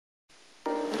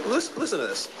Listen to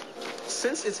this.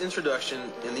 Since its introduction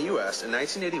in the U.S. in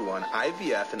 1981,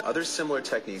 IVF and other similar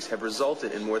techniques have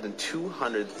resulted in more than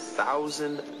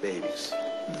 200,000 babies.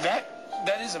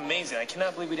 That is amazing. I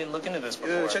cannot believe we didn't look into this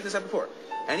before. Check this out before.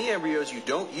 Any embryos you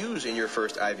don't use in your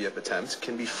first IVF attempt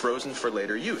can be frozen for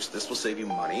later use. This will save you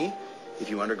money if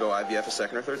you undergo IVF a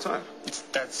second or third time.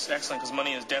 That's excellent, because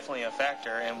money is definitely a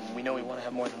factor, and we know we want to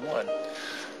have more than one.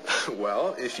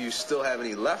 Well, if you still have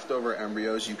any leftover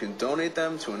embryos, you can donate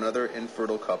them to another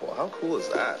infertile couple. How cool is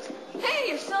that? Hey,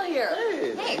 you're still here.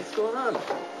 Hey, what's going on?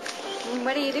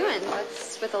 What are you doing?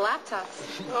 What's with the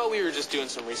laptops? Oh, we were just doing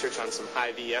some research on some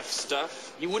IVF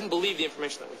stuff. You wouldn't believe the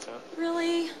information that we found.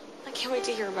 Really? I can't wait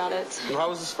to hear about it. Well, how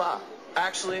was the spa?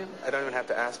 Actually, I don't even have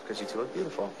to ask because you two look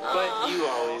beautiful. But you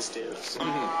always do.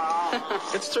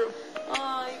 It's true.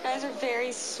 Oh, you guys are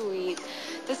very sweet.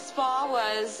 The spa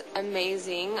was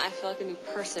amazing. I feel like a new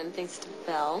person thanks to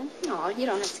Belle. Oh, you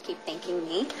don't have to keep thanking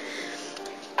me.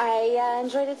 I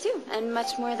enjoyed it too, and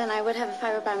much more than I would have if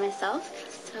I were by myself.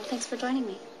 So thanks for joining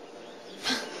me.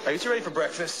 Are you two ready for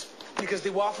breakfast? Because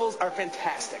the waffles are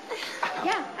fantastic.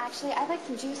 Yeah, actually, I'd like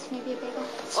some juice, maybe a bagel.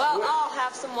 Well, I'll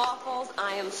have some waffles.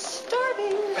 I am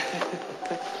starving.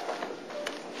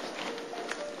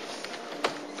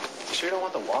 You sure you don't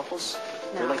want the waffles?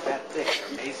 No. They're like that thick.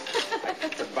 They're amazing. The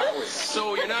devour.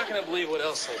 So you're not going to believe what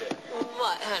else I did.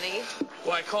 What, honey?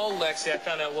 Well, I called Lexi. I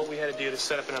found out what we had to do to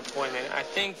set up an appointment. I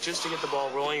think just to get the ball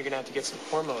rolling, you're going to have to get some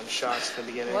hormone shots in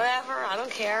the beginning. Whatever. I don't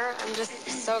care. I'm just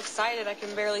so excited I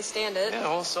can barely stand it. Yeah,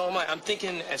 well, so am I. I'm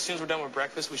thinking as soon as we're done with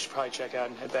breakfast, we should probably check out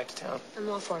and head back to town. I'm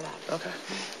all for that. Okay.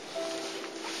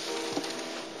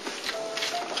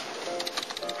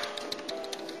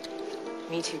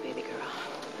 Me too, baby girl.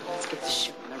 Let's get this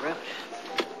shoe on the road.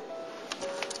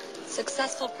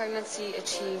 Successful pregnancy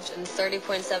achieved in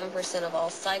 30.7% of all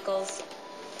cycles.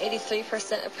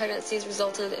 83% of pregnancies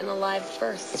resulted in a live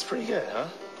birth. That's pretty good, huh?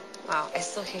 Wow, I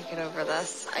still can't get over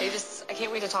this. I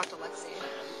can't wait to talk to Lexi.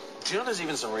 Do you know there's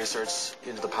even some research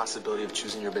into the possibility of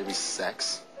choosing your baby's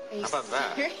sex? Are you How about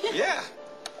that? serious? Yeah.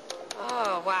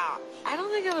 Oh, wow. I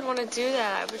don't think I would want to do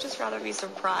that. I would just rather be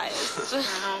surprised.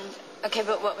 Okay,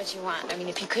 but what would you want? I mean,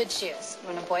 if you could choose, you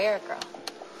want a boy or a girl?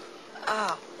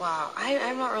 Oh, wow.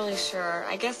 I'm not really sure.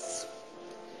 I guess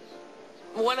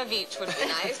one of each would be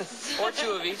nice. Or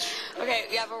two of each. Okay,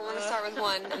 yeah, but we're going to start with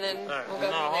one, and then right. we'll go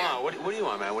No, from hold there. on. What do you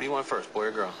want, man? What do you want first, boy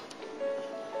or girl?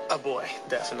 A boy,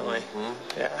 definitely.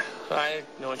 Mm-hmm. Yeah. I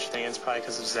know what you're thinking. It's probably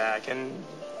because of Zach, and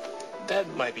that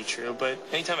might be true, but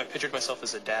anytime I pictured myself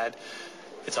as a dad,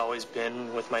 it's always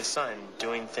been with my son,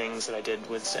 doing things that I did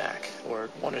with Zach, or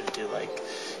wanted to do, like,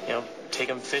 you know, take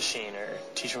him fishing or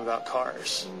teach him about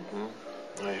cars.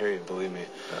 Mm-hmm. I hear you, believe me.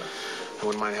 I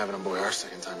wouldn't mind having a boy our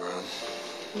second time around.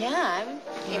 Yeah,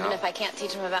 even No. if I can't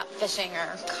teach him about fishing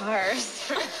or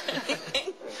cars.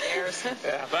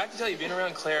 Yeah, but I can tell you, being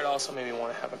around Claire, it also made me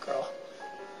want to have a girl.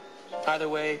 Either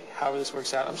way, however this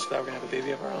works out, I'm just glad we're going to have a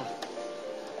baby of our own.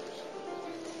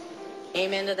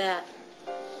 Amen to that.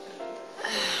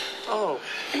 Oh,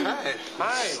 hi.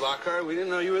 Hi. Mrs. Lockhart, we didn't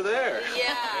know you were there.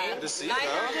 Yeah. Good to see you, Neither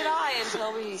huh? did I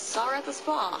until we saw her at the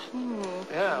spa.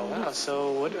 Yeah, wow.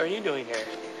 So what are you doing here?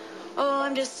 Oh,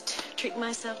 I'm just treating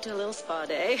myself to a little spa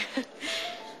day.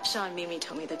 Sean and Mimi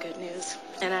told me the good news,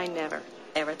 and I never,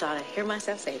 ever thought I'd hear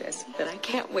myself say this, but I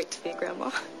can't wait to be a grandma.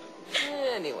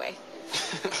 Anyway.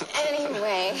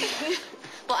 Anyway.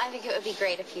 Well, I think it would be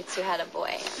great if you two had a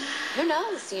boy. Who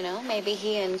knows, you know? Maybe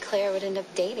he and Claire would end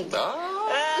up dating. Oh.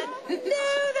 No,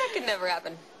 that could never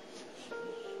happen.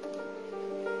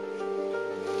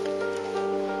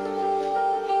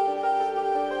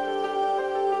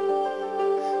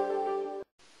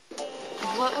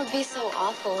 What would be so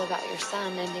awful about your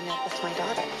son ending up with my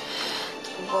daughter?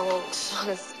 Well, Sean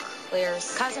is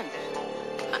Claire's Cousin.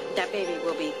 That baby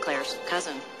will be Claire's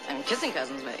cousin. I mean, kissing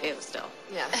cousins, but it was still.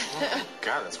 Yeah.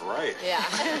 God, that's right. Yeah.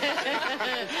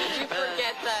 Did you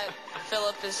forget that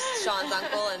Philip is Sean's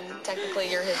uncle and technically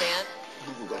you're his aunt?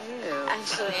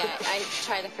 Actually, I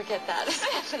try to forget that as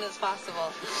often as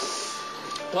possible.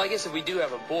 Well, I guess if we do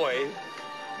have a boy,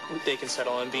 they can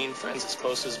settle on being friends as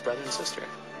close as brother and sister.